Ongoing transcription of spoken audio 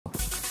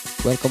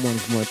Welcome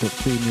once more to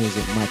Free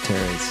Music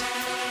Matters.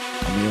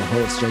 I'm your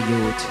host,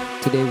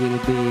 Jayut. Today we'll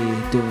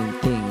be doing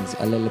things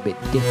a little bit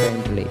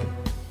differently.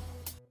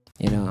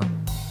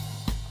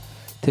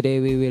 Today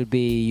we're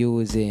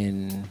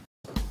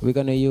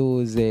gonna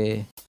use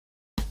a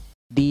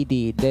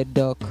DD Dead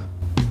Duck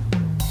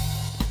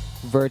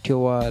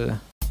virtual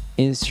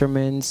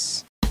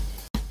instruments,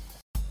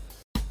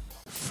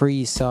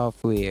 free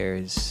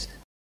softwares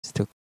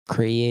to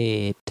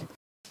create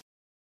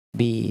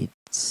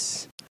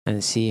beats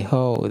and see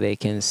how they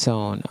can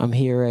sound. I'm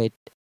here right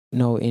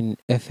now in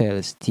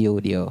FL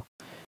Studio.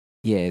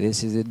 Yeah,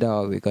 this is the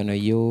DAW we're gonna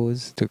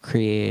use to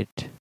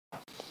create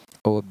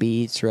our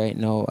beats. Right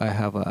now I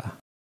have a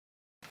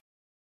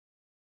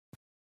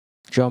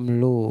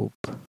drum loop,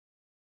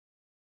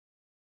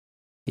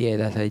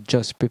 that I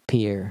just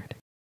prepared,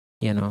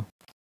 in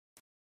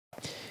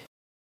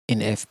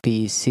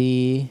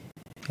FPC.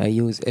 I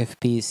use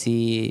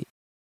FPC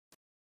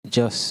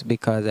just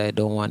because I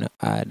don't want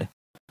to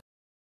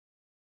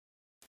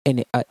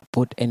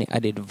put any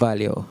added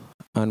value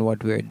on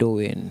what we're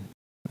doing.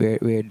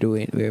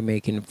 We're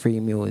making free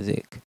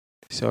music.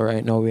 So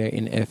right now we're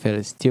in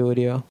FL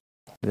Studio.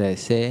 As I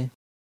say,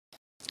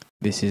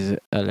 this is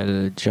a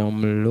little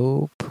drum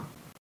loop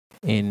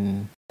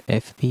in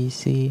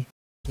FPC.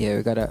 Yeah,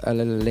 we got a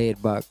little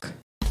laid back,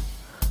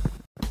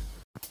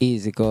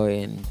 easy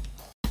going,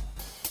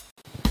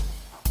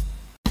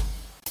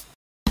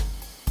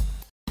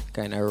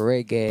 kind of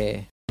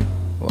reggae,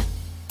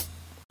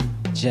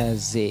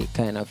 jazzy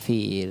kind of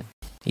feel.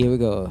 Here we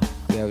go.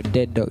 We have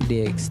Dead Duck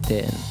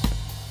DX10.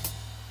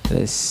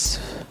 Let's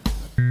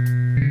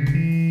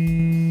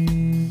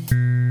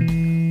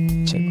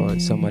check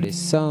out some of the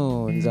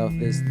sounds of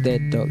this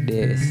Dead Duck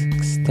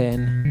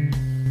DX10.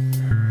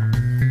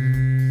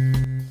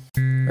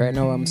 Right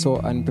now I'm so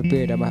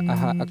unprepared. I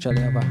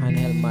actually have a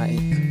handheld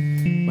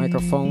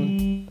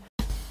microphone.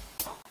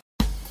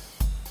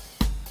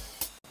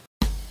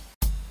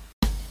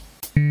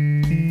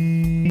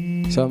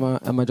 So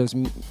I'm just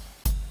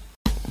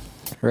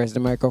rest the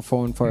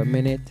microphone for a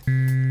minute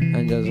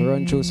and just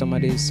run through some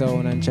of these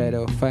sound and try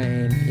to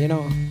find,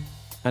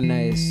 a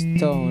nice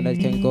tone that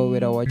can go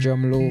with our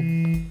drum loop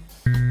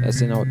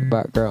that's in out the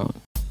background.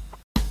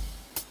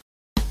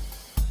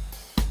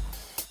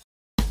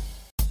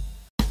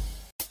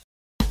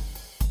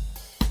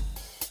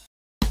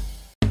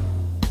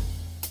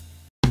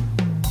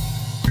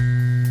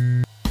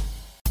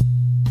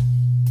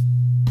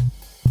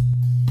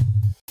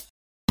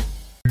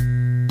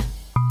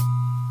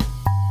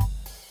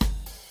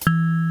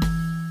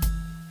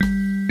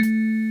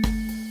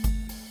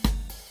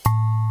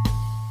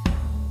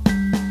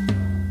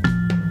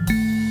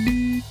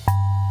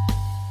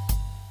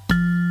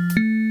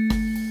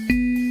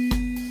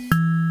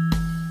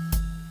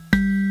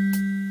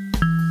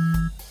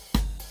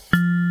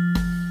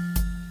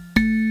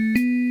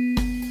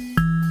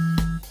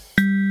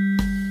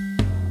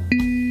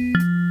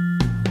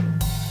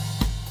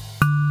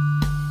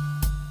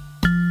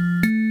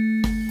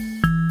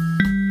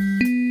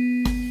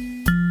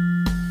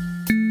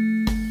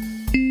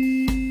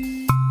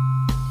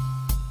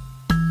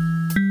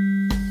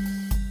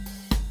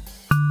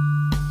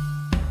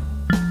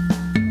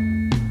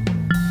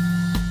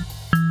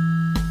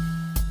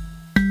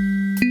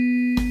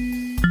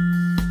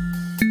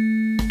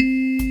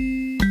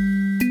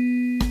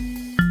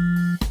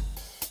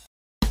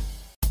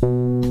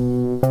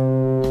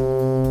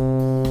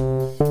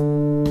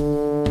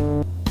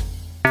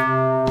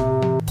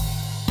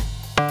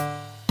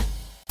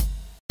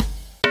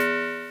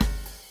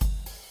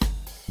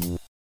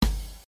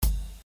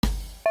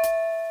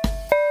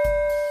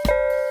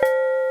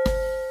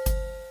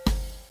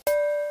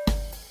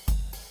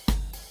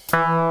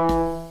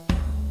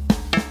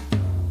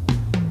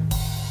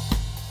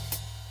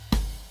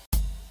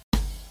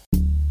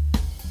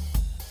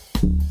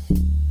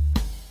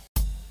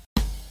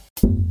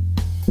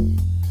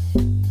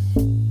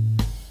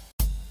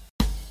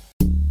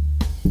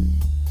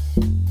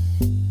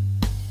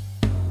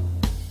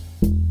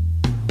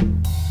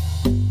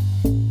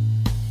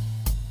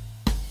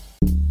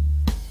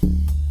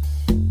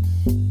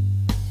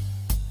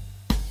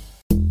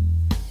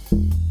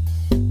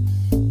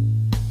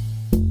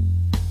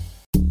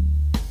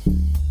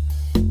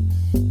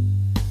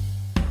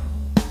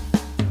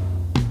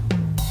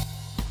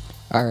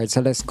 Alright,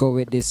 so let's go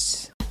with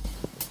this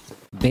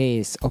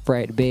bass,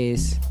 upright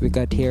bass we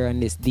got here on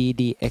this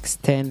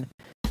DDX10.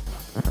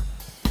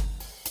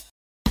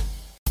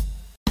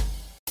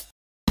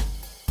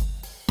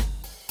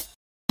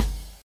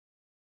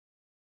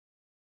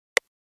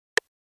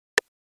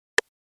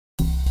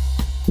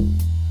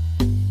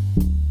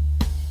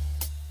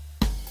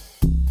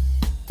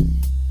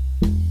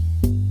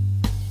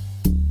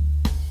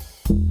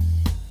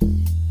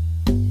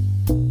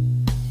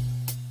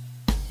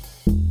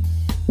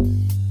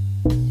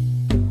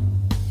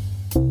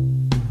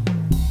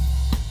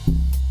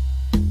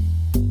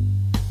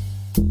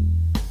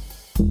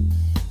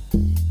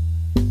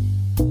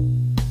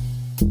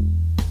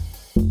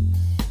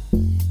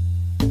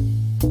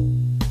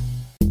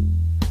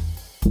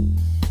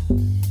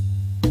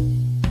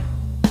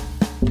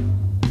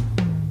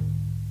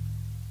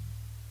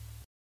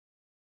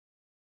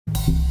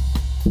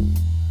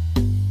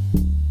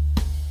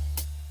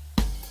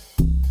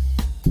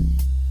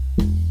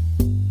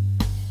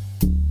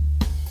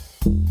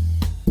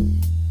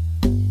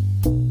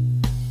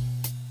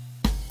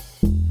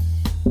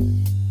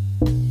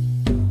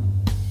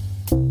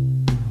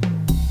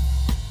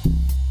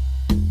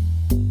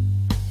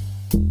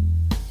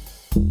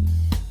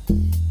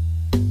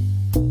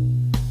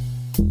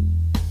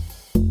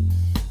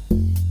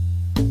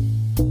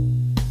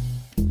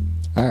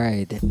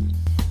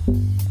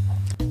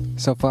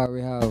 So far we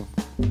have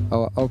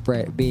our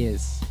upright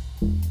bass.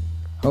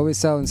 How we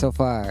sound so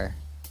far,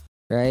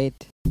 right?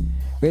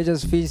 We're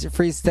just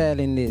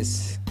freestyling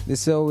this.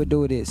 This is how we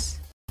do this.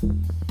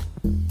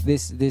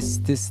 This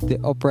the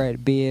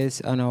upright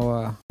bass on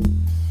our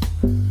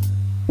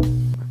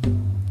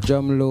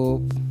drum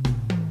loop.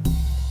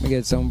 We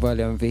get some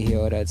volume to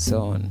hear that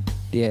sound.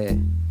 Yeah.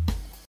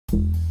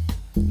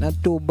 Not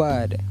too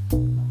bad.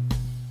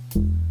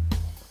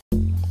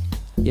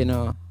 You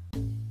know,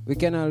 we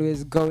can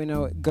always going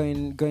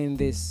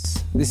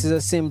this. This is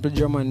a simple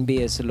drum and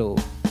bass loop.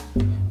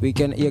 You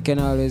can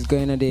always go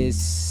into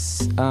this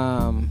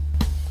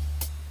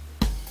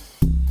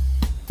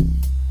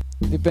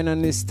depending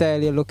on the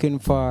style you're looking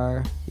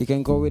for. You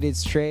can go with it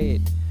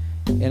straight.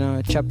 You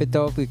know, chop it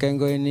up. You can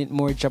go in it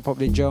more, chop up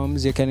the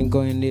drums. You can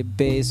go in the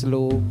bass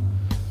loop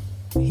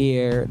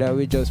here that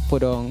we just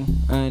put on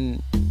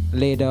and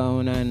lay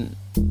down, and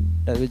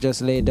that we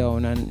just lay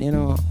down, and you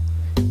know,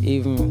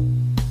 even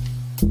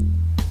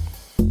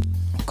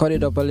cut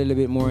it up a little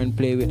bit more and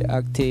play with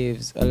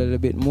octaves a little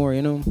bit more,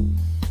 you know.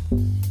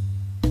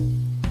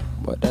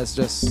 But that's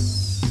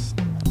just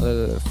a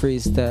little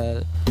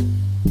freestyle,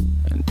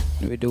 and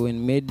we're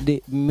doing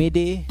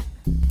MIDI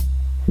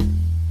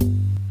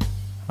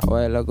a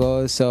while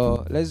ago.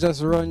 So let's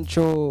just run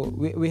through.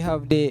 We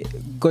have the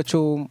go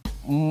through.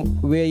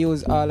 We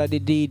use all of the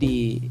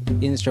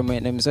DD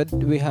instrument them. So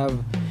we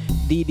have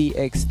DD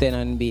X10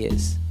 and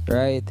bass,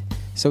 right?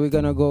 So we're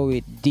gonna go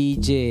with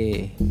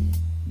DJ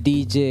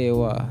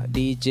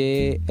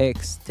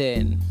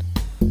X10.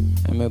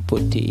 I'm gonna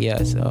put it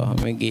here, so I'm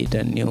gonna get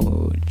a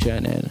new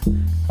channel.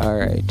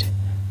 Alright.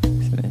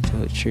 1,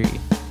 2, 3.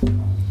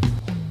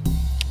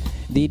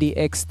 DD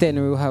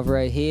X10 we have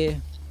right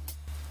here.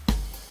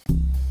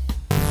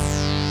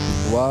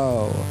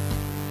 Wow.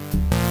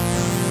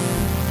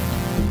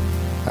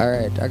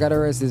 Alright, I gotta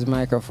rest this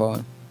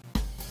microphone.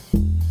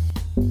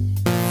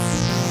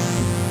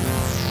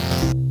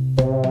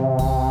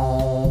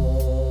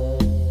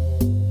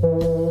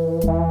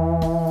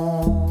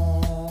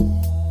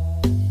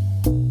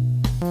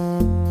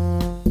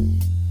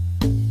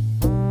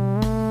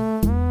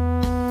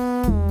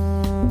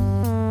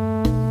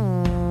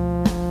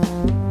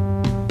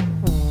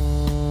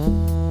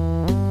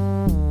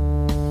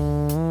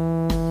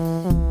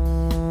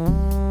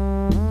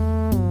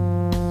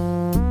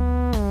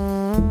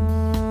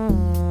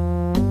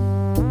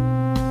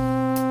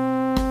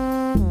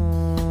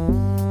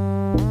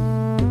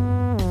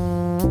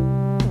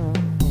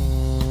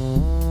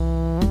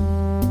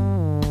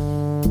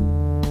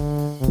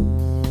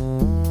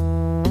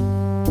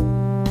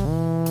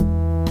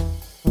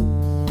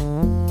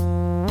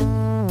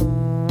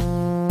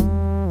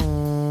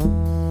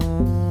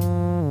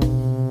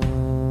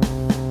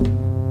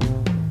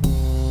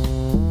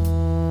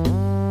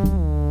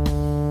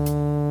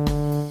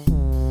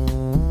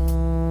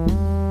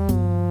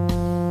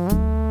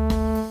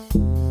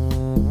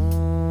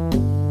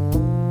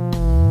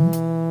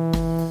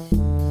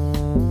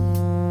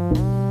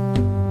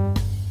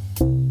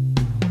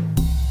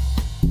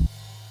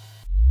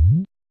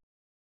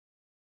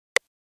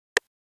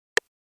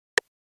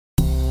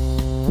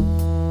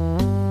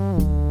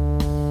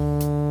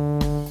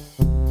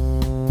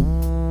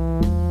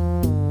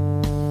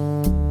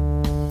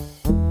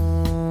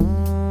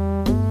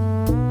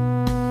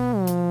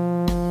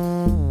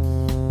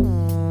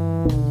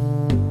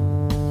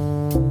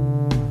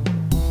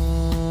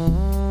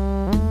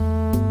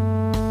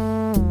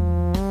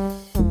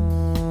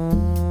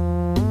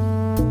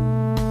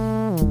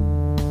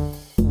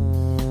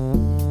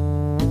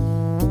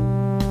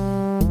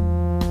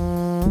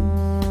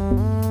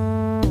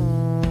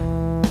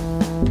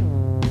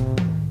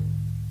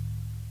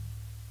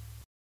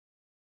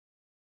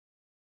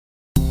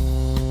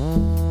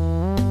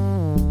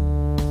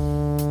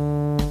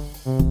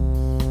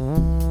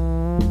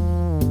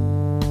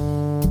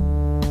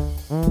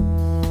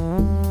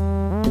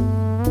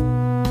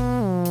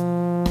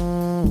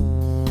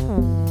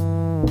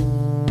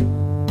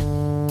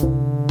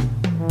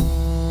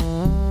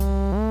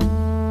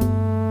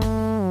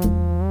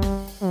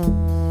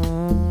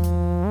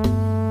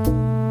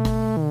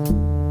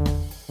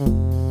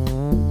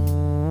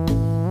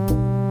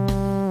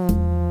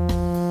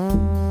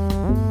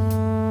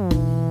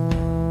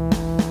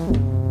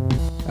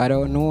 I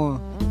don't know.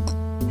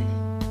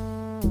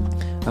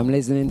 I'm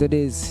listening to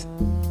this.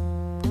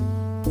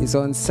 It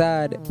sounds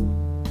sad.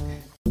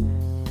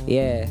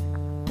 Yeah.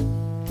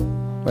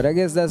 But I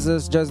guess that's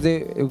just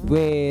the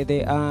way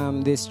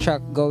this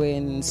track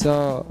going.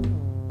 So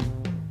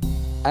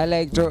I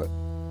like to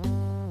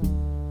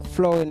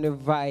flow in the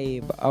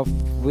vibe of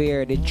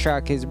where the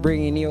track is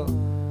bringing you.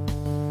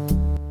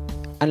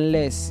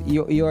 Unless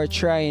you're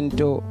trying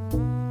to,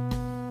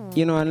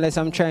 unless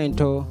I'm trying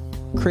to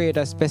create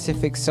a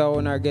specific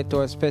sound or get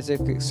to a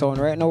specific sound.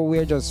 Right now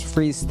we're just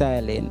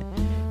freestyling,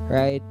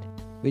 right?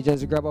 We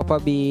just grab up a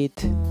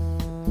beat,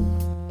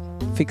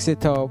 fix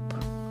it up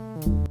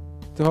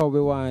to how we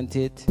want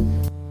it,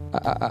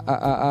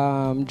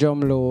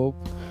 drum loop,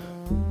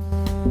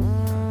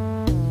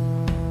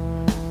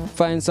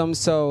 find some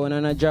sound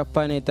and I drop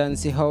on it and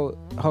see how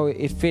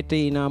it fit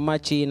in or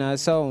match in our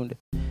sound.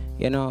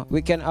 You know,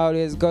 we can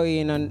always go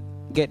in and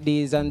get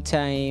these on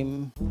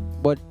time,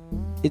 but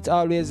it's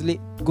always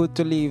good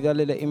to leave a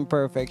little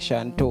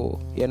imperfection too,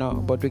 you know.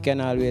 But we can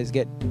always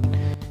go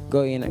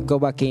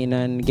back in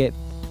and get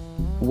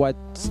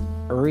what's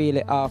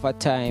really off a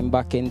time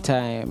back in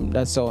time.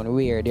 That sound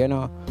weird, you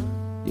know.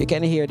 You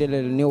can hear the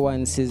little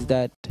nuances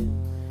that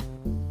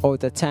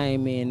out of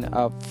timing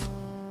of,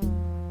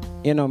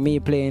 you know, me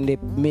playing the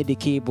MIDI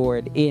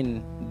keyboard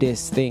in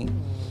this thing.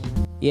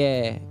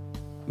 Yeah,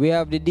 we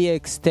have the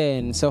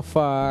DX10 so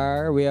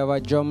far. We have a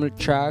drum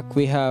track.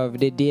 We have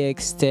the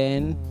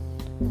DX10.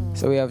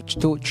 So we have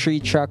 3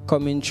 tracks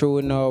coming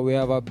through now. We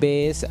have a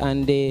bass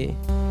and the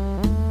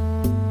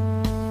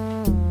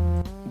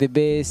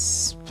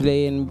bass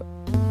playing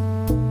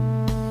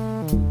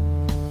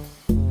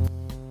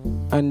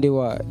and the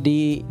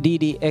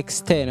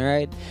DDX10,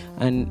 right?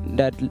 And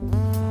that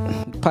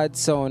pad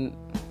sound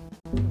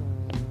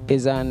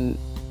is on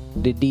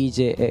the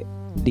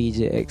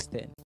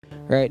DJX10,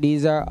 right?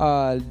 These are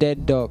all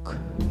dead duck,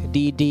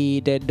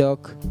 DD dead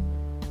duck,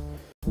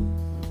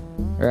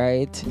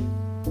 right?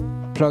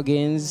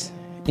 Plugins,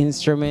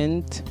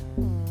 instrument,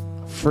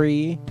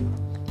 free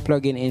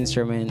plugin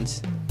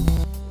instruments.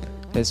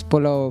 Let's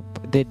pull up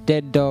the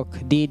dead duck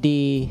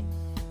DD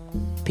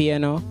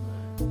piano.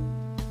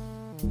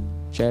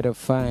 Try to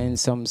find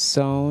some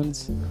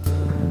sounds.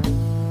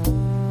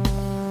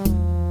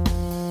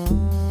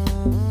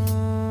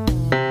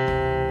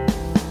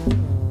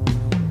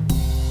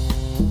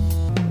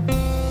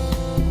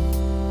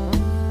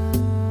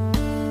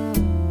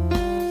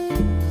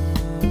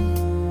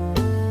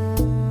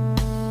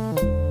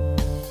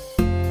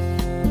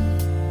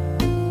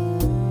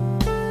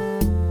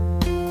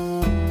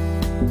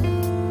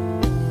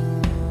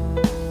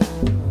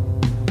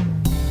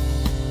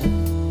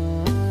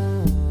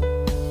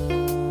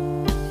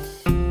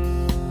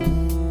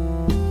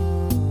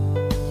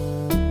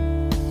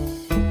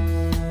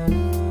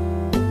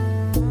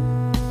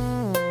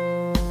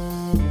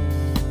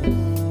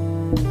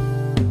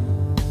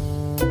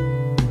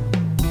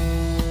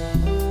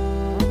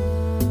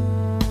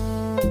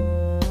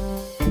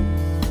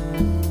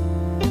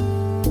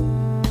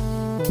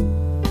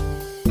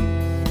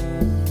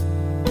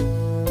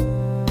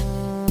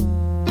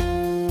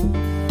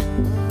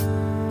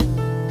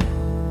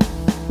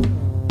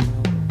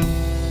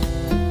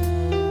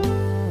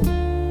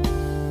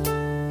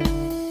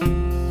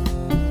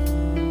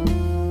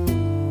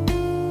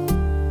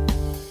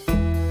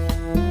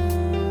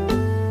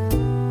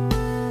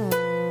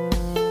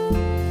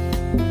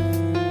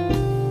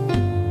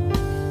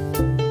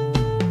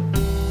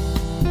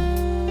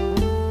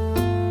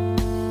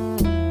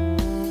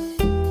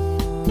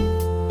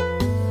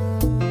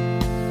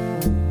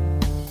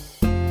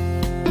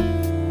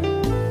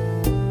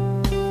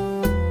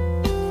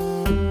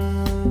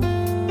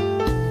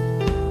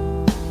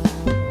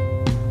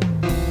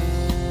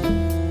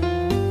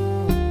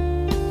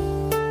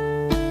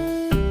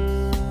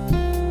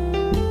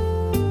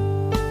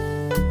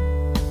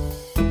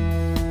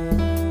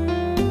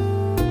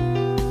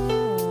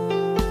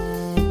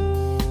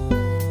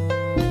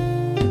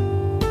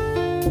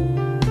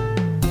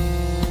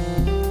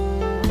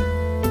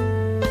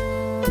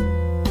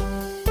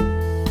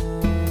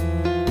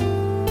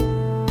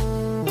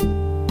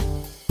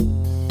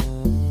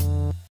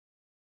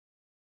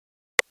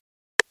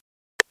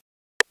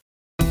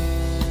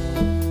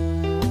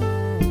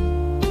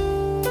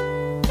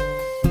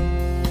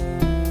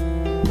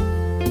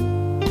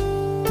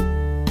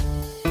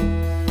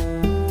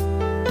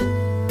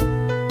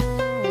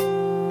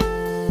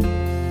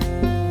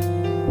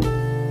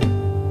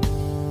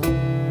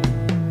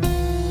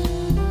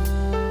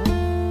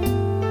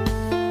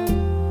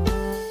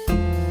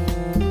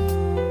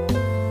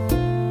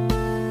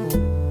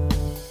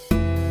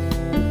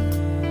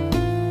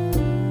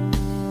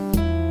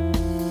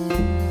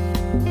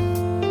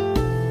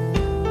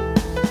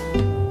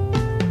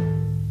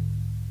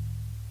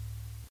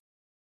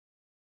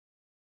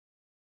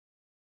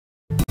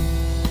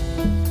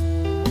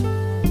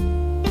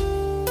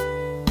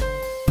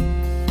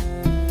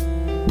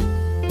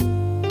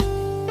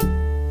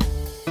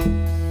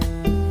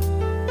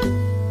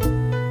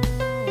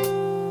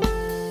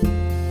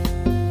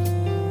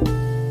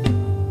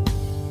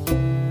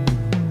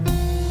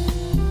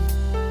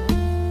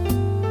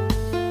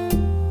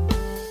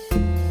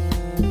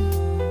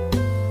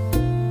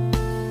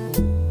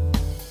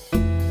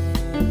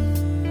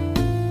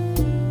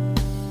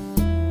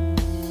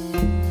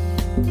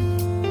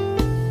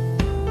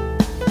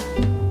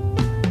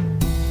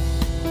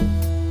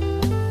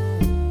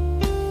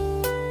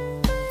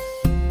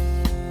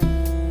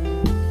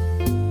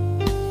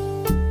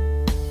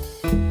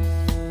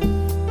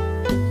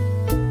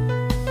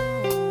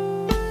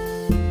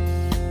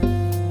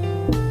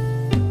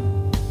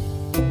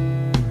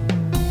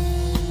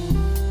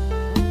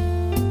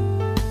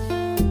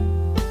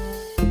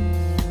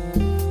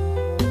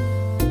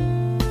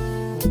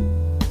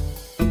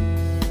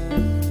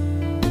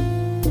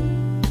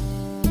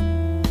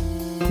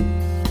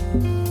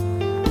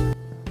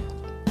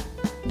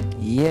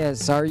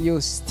 Yes, are you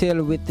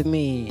still with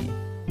me?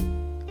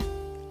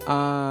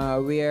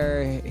 We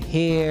are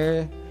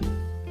here.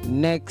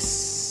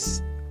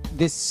 Next,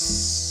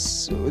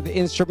 the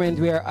instrument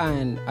we are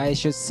on, I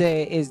should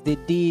say, is the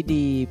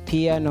DD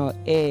piano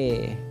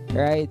A,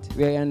 right?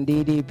 We're on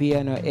DD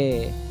piano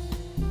A,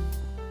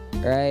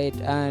 right?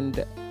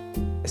 And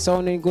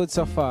sounding good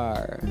so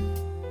far.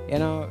 You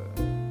know,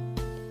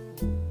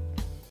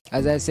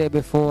 as I said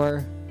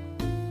before,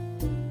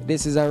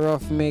 this is a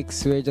rough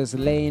mix. We're just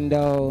laying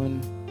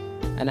down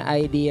an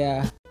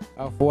idea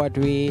of what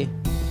we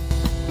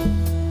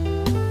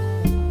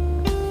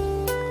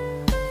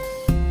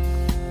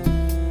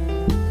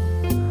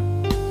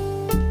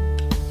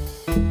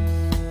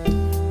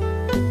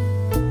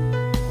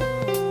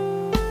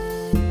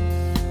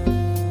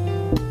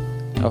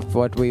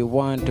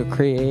want to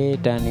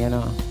create, and you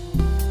know,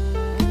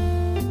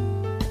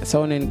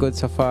 sounding good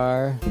so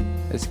far.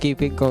 Let's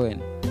keep it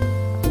going.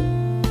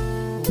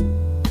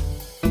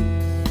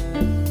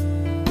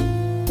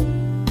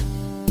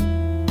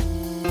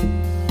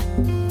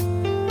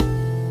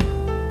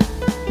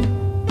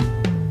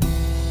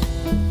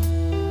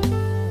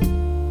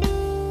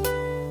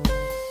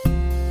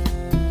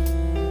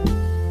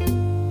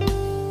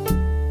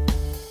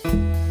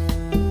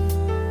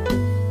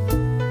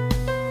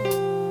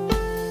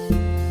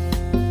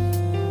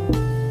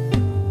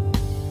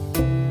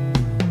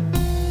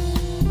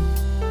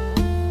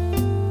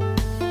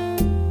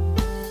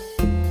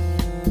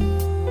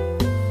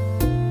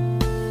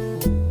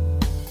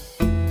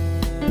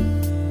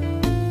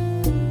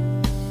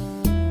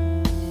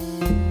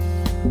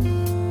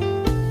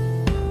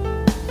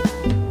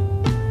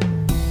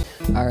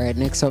 Alright,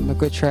 next up,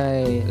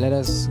 let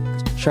us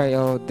try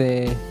out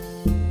the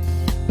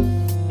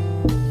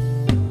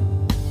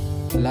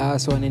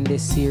last one in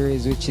this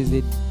series, which is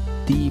the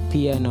D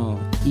piano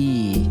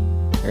E,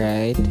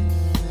 right?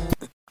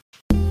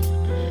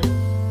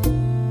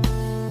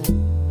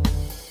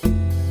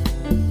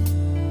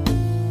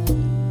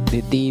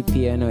 The D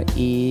piano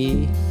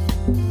E.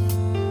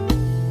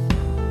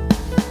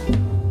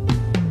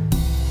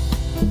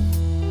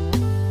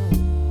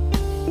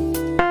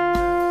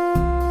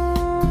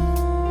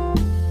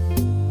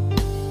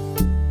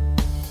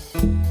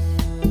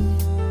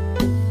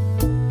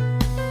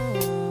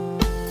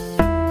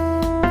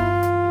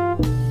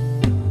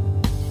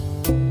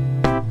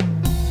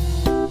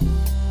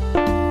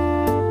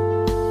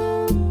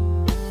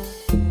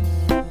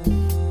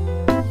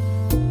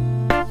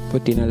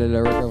 Put in a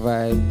little reggae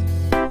vibe.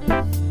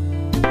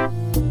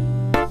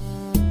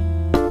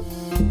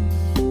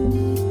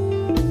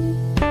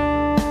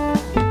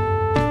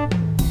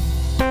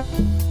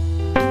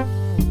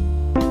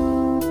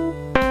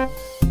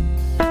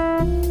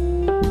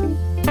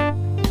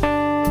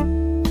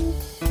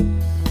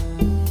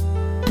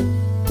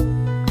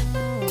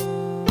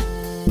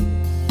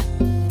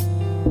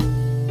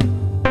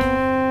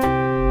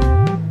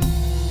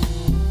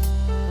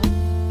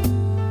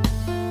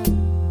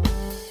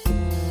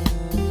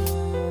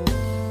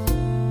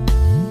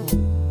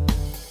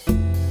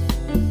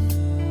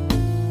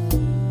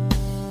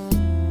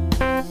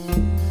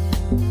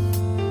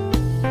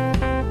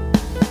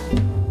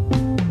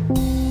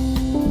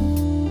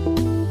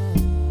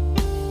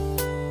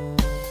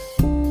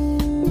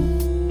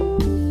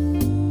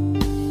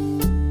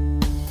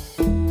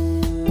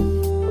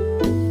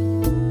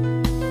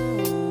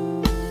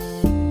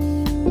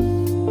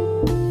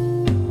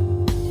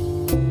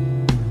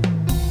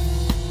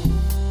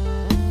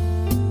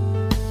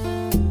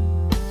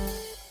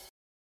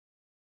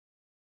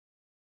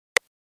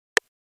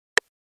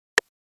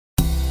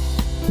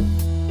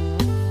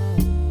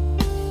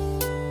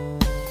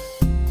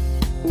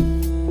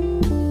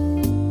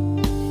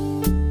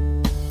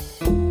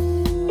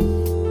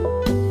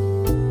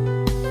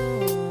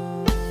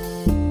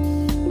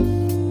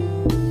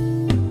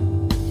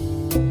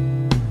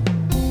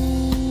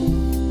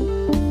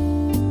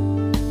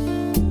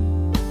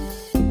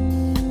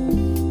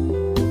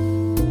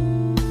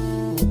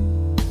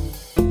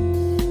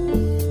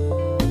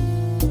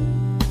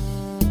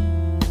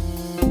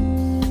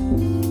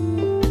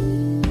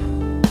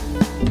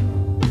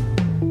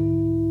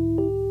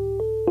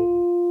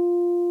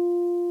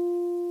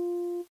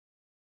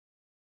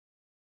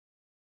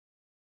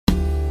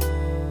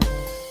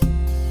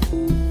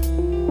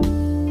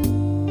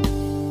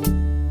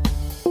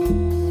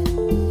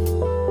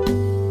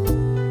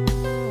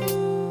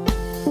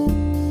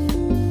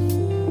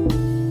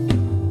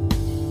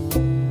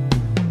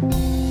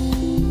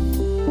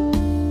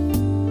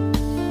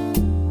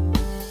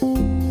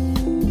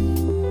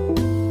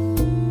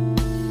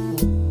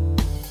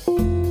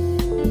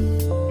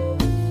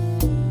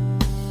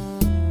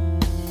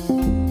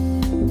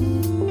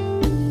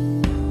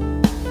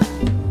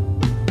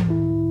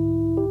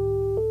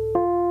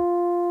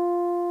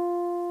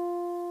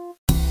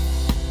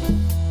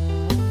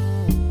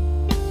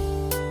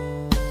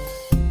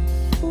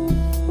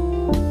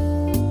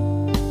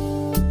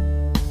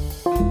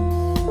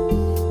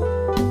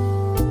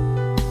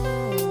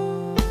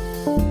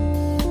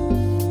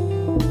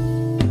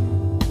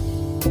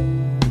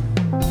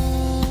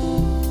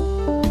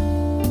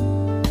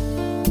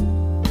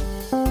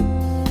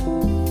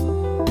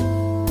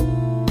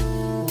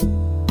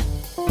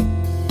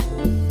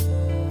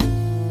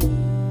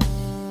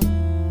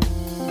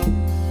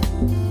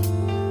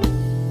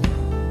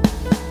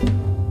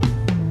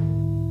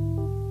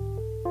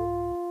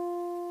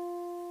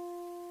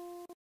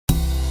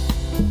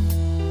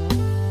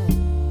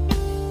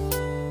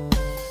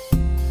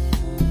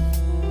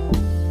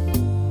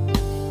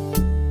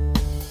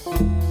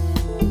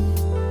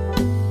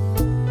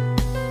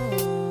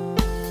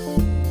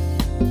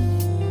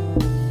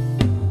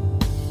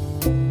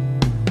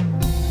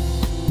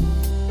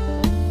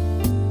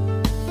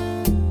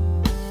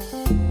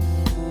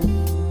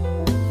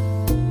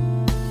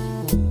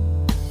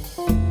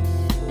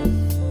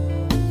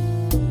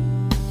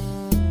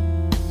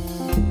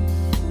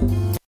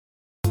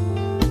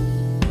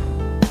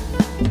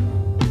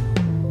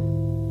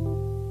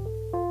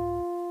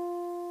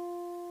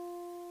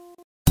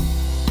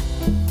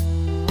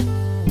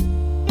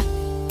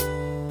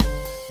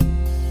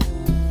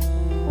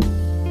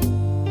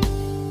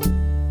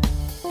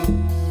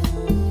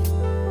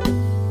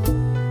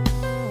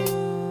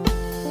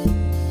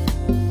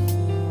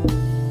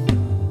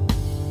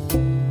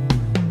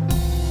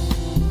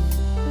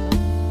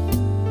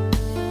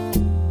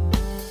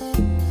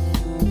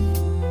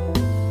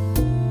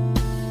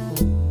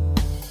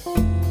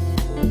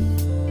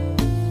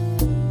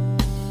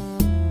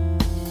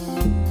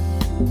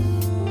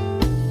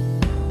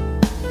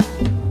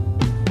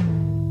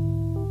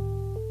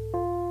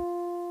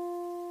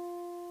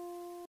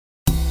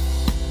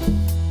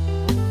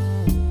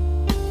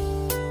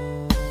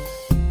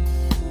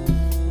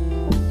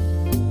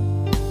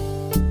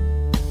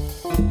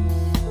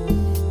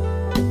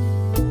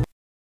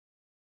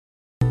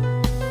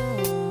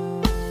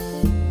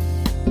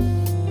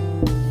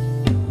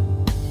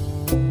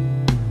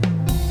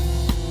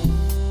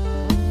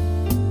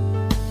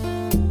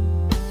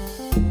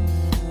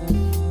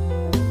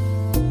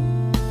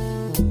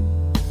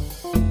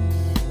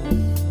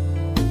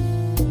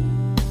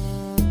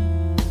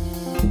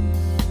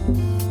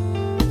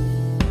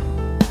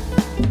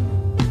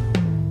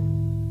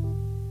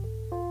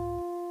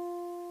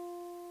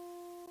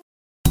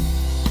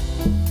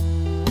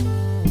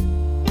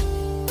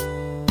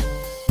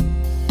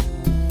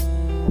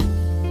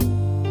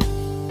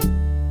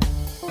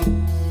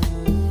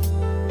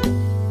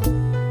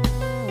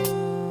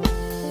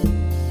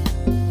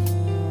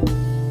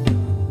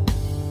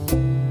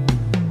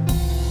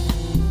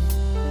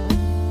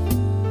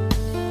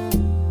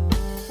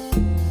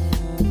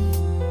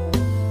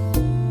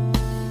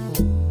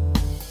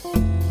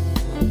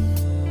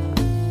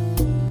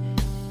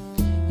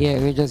 Yeah,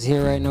 we're just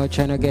here right now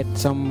trying to get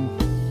some,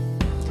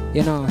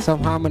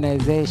 some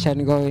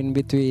harmonization going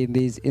between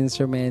these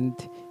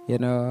instruments,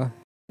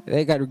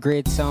 They got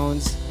great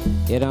sounds,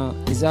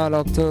 It's all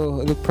up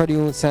to the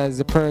producers,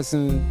 the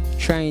person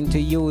trying to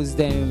use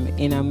them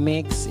in a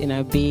mix, in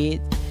a beat.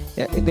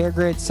 They're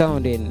great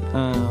sounding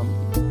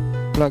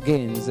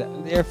plugins.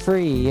 They're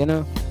free,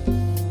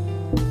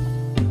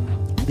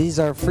 These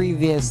are free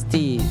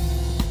VST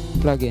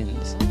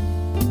plugins.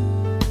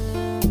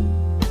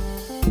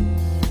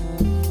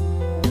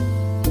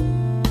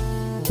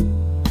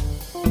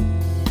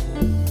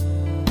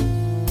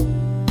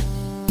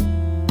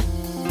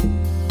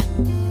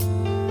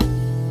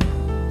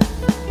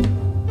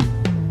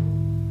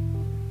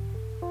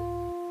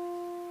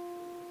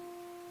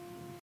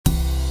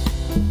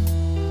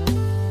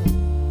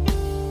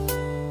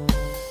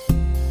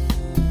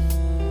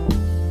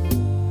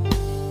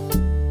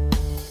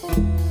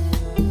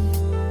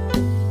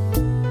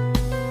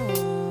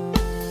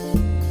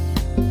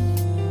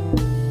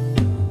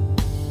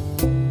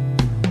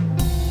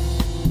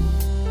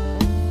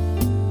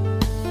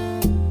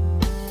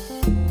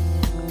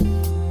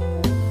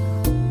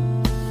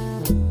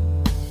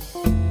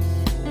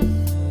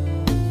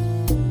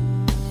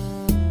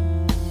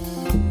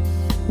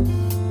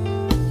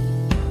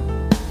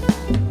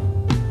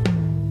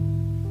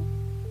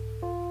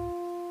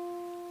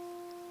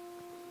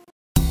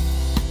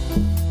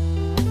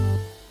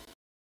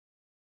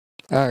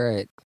 All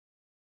right.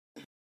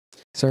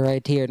 So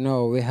right here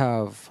now we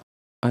have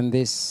on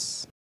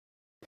this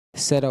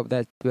setup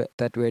that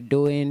we're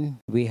doing,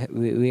 we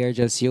are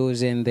just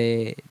using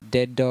the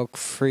Dead Dog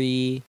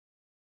free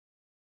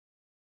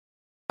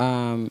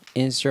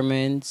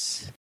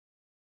instruments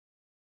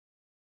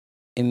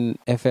in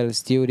FL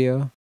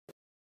Studio.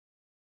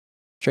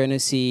 Trying to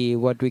see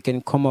what we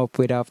can come up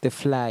with off the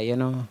fly,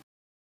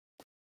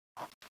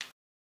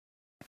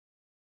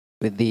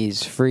 with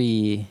these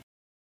free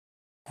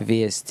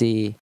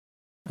VST.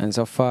 And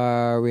so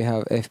far we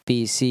have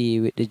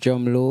FPC with the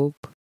drum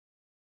loop,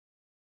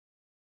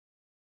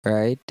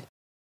 right?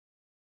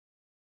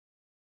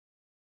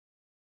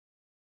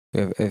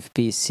 We have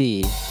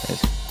FPC.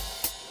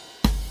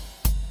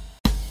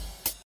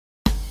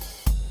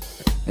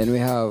 Then we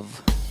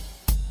have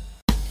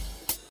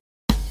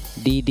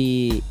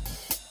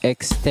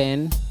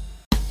DDX10,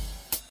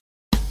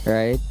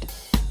 right?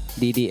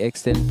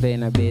 DDX10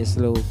 playing a bass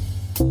loop.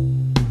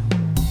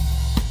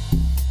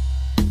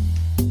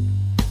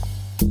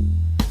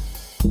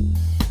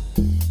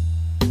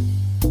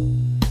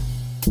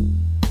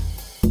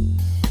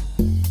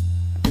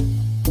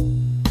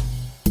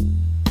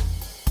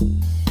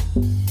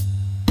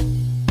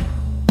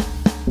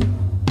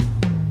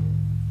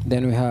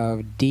 Then we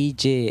have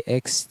DJ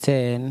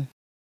X10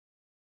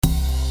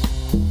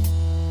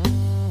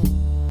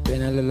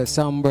 then a little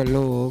somber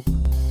loop,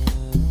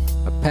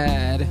 a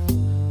pad,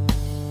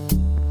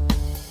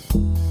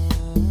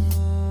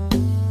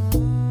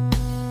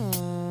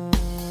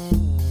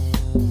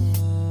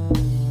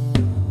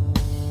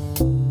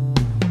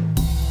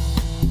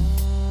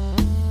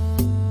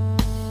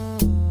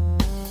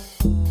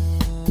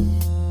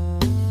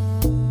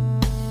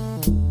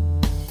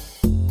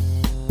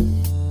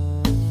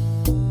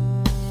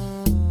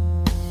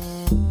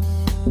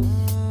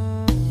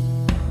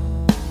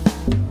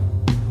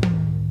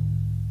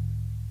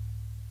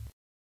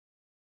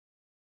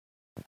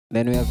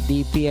 then we have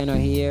D piano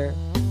here,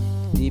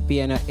 D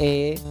piano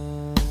A,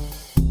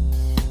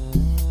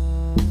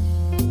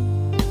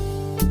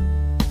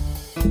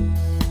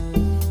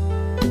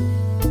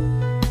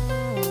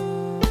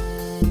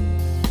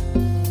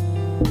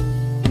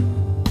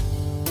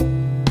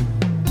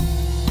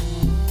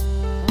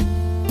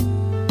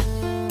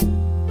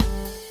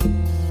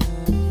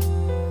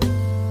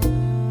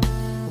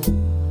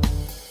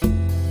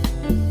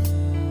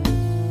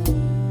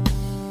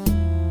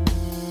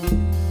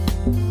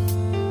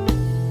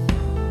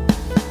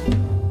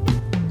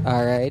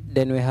 alright,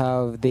 then we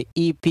have the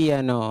E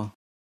piano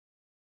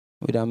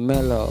with a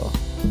mellow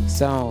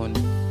sound.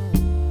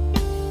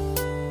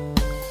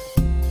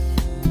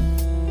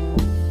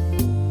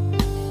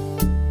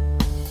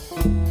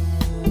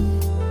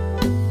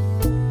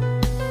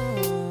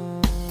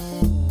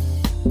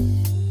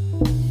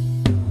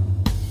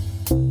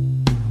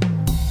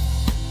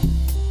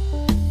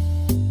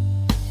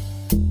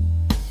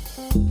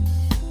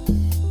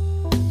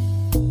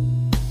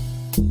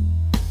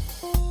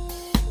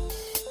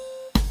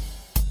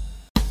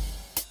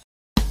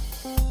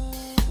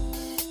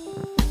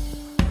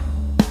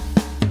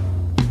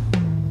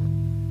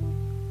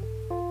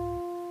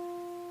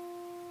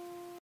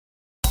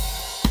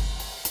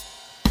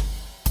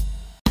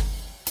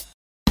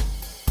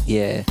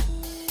 Yeah.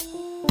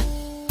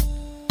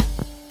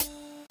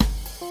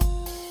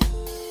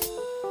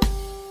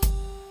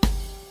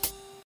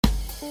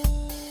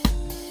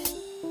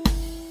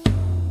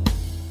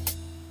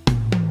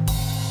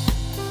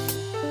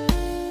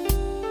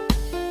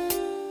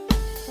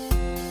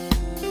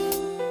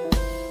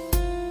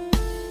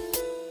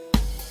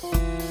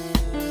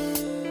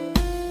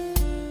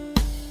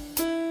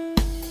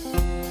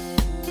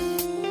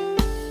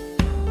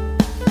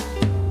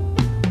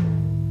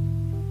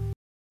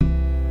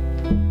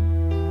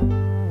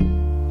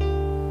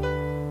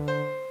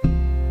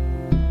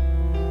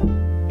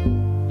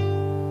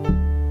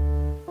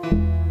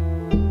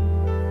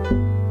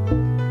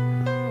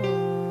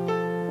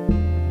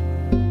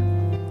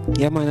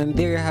 Yeah, man, and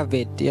there you have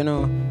it. You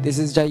know, this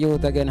is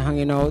Jayut again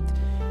hanging out,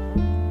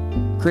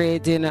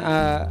 creating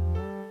a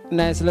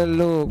nice little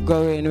loop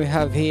going we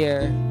have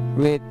here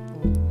with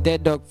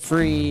Dead Dog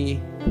Free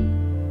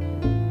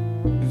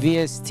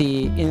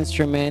VST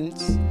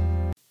instruments.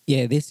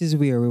 Yeah, this is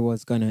where we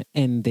was gonna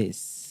end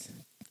this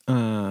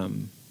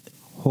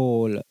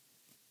whole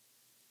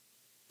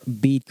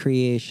beat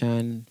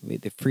creation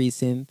with the free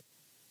synth,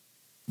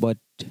 but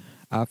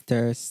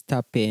after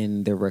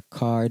stopping the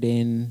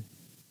recording,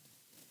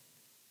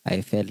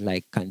 I felt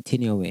like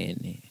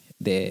continuing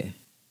the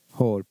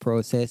whole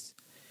process.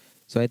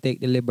 So I take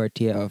the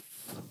liberty of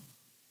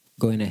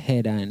going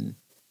ahead and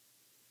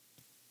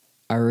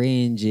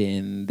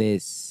arranging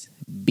this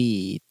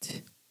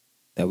beat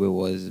that we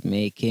was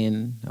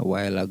making a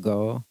while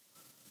ago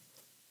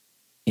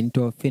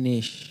into a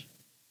finished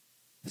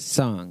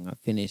song, a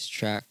finished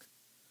track.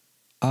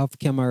 Off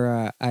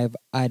camera, I've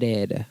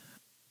added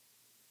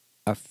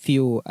a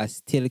few. I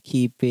still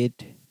keep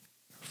it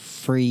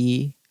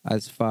free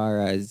as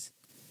far as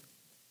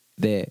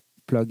the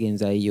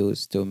plugins I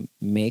use to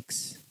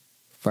mix.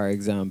 For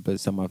example,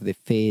 some of the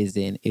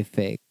phasing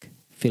effect,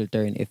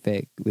 filtering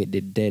effect with the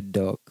Dead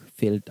Dog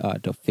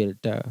auto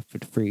filter for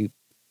free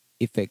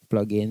effect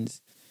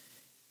plugins,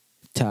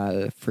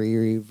 Tal free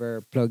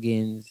reverb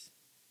plugins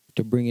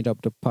to bring it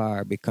up to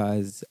par,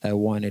 because I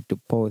wanted to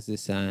post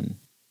this on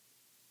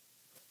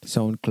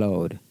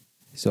SoundCloud.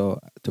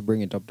 So to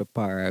bring it up to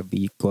par, I'll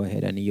go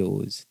ahead and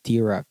use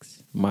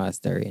T-Rock's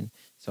mastering.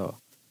 So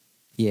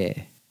yeah,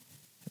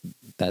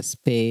 that's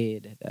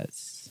paid,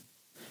 that's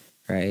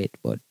right.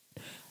 But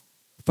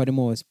for the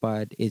most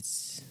part,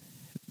 it's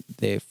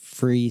the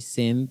free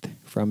synth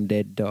from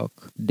Dead Dog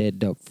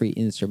free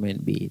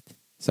instrument beat,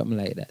 something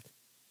like that.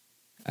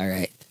 All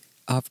right.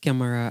 Off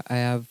camera, I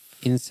have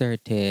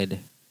inserted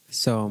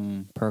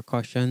some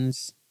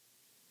percussions.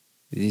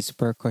 These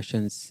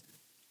percussions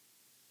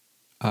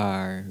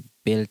are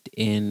built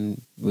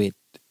in with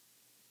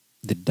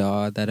the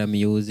DAW that I'm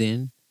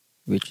using,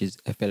 which is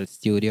FL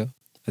Studio.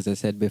 As I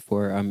said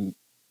before, I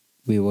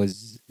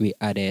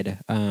added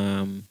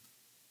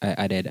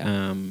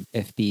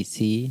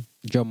FPC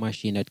drum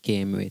machine that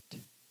came with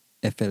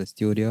FL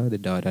Studio, the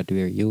DAW that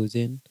we're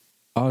using.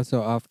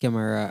 Also off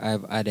camera,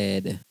 I've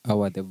added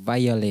a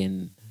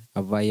violin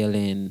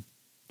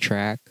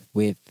track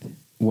with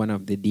one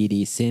of the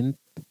DD synth.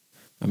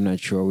 I'm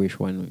not sure which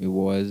one it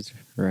was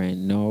right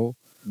now.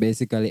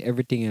 Basically,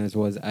 everything else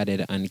was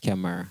added on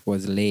camera,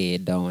 was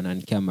laid down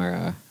on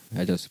camera.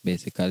 I just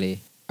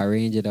basically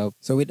arranged it up.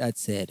 So with that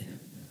said,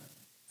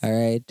 all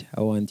right, I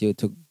want you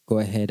to go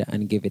ahead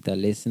and give it a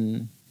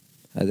listen.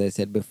 As I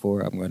said before,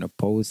 I'm going to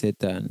post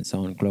it on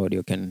SoundCloud.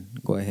 You can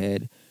go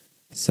ahead,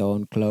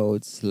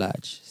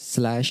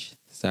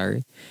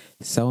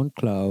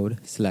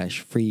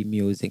 SoundCloud/Free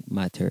Music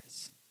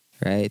Matters,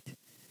 right?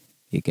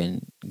 You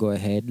can go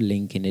ahead,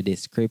 link in the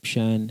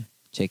description,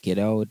 check it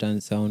out on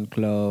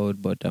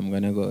SoundCloud, but I'm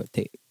going to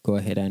go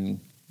ahead and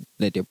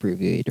let you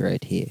preview it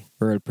right here,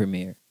 world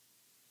premiere.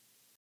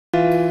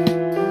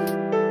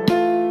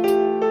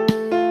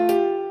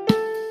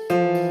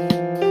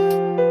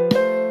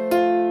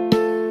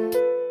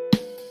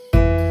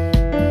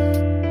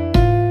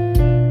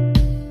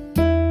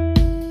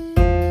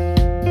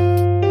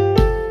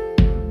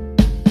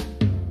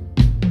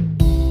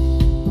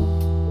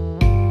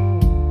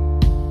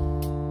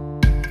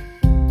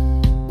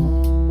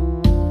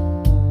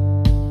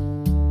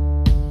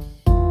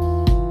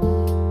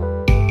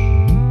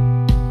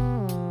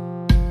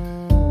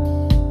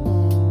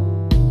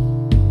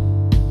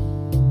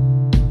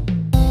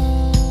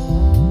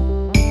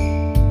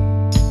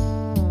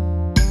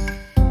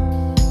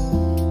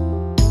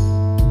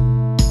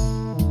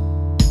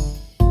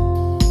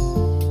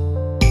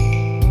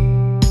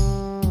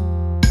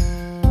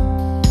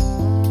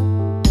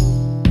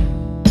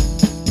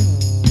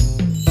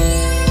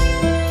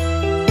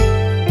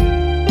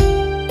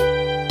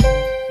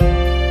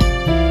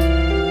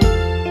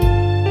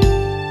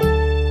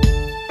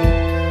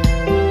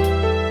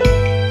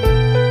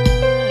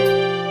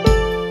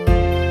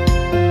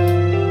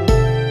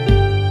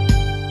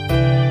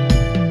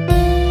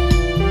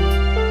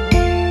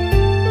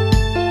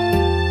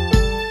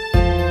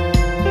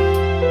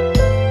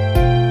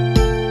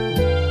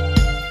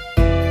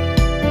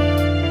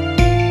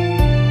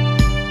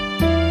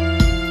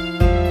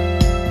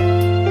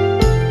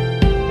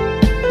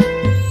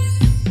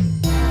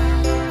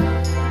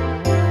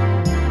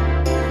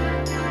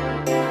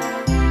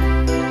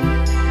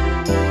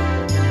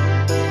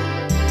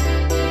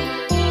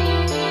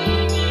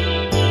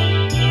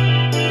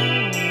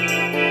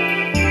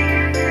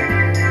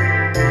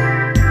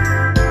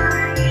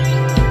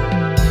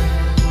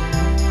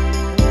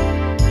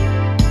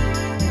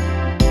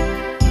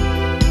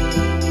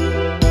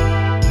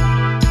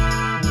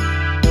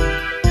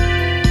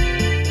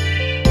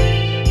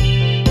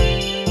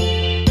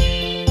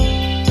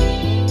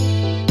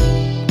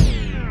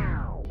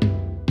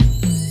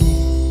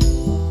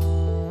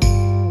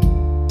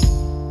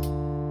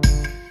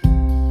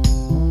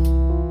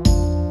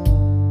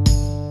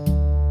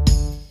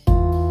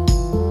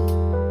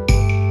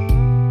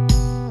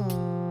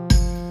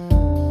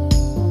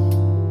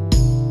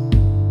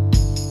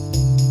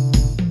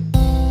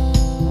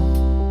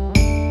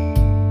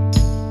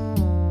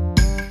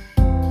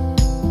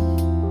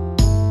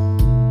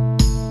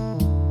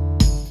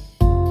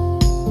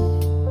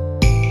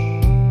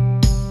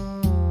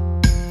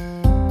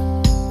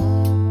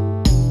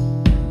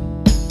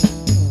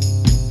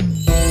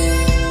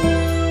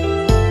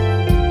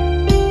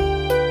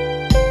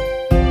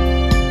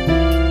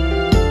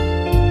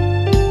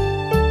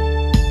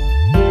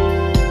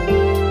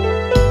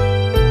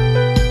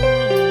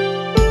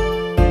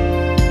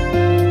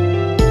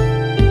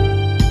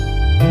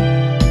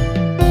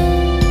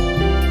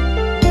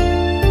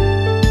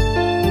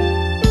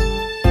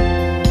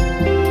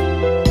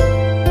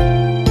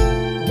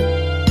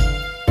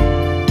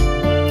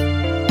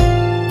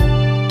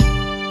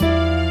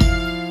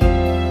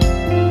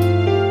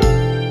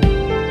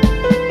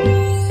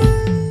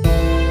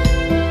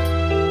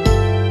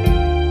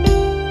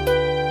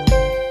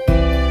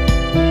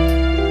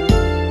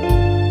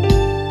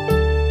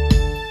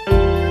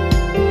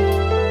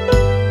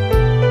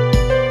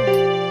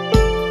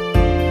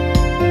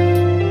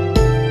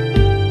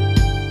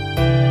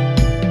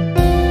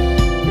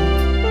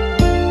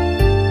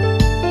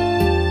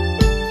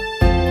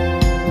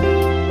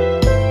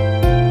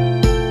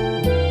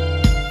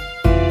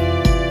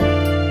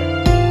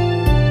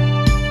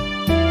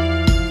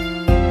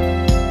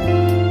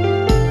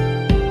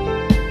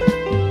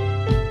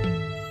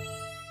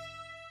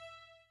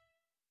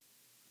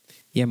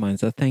 Yeah, man.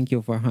 So thank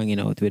you for hanging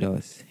out with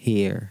us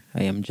here.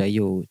 I am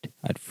Jayot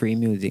at Free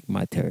Music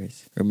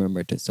Matters.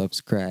 Remember to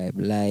subscribe,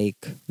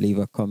 like, leave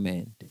a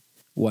comment.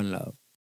 One love.